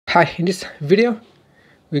Hi, in this video,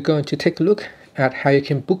 we're going to take a look at how you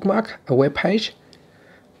can bookmark a web page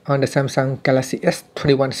on the Samsung Galaxy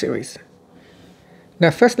S21 series.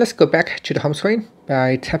 Now first, let's go back to the home screen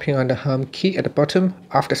by tapping on the home key at the bottom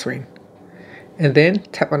of the screen. And then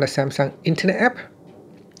tap on the Samsung Internet app.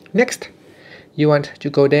 Next, you want to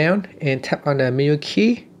go down and tap on the menu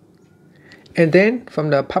key. And then from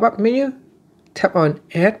the pop-up menu, tap on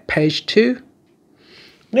Add Page to.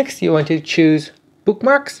 Next, you want to choose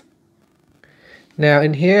Bookmarks. Now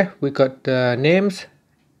in here we got the names,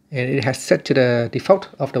 and it has set to the default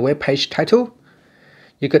of the web page title.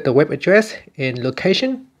 You got the web address and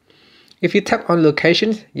location. If you tap on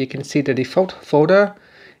locations, you can see the default folder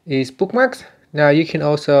is Bookmarks. Now you can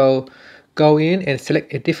also go in and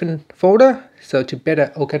select a different folder. So to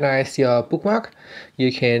better organize your bookmark,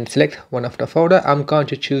 you can select one of the folder. I'm going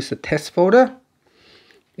to choose the test folder.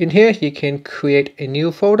 In here you can create a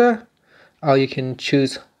new folder, or you can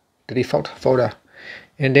choose the default folder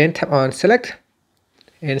and then tap on select.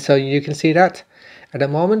 And so you can see that at the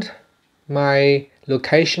moment my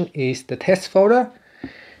location is the test folder.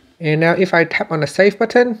 And now if I tap on the save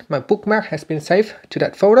button, my bookmark has been saved to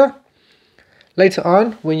that folder. Later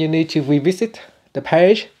on, when you need to revisit the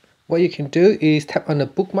page, what you can do is tap on the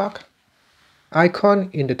bookmark icon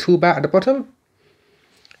in the toolbar at the bottom,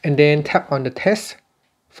 and then tap on the test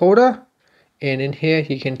folder, and in here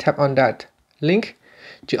you can tap on that link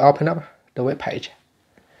to open up the web page.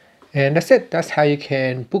 And that's it. That's how you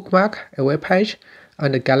can bookmark a web page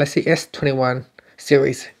on the Galaxy S21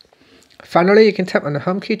 series. Finally, you can tap on the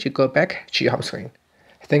home key to go back to your home screen.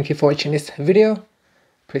 Thank you for watching this video.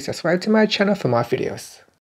 Please subscribe to my channel for more videos.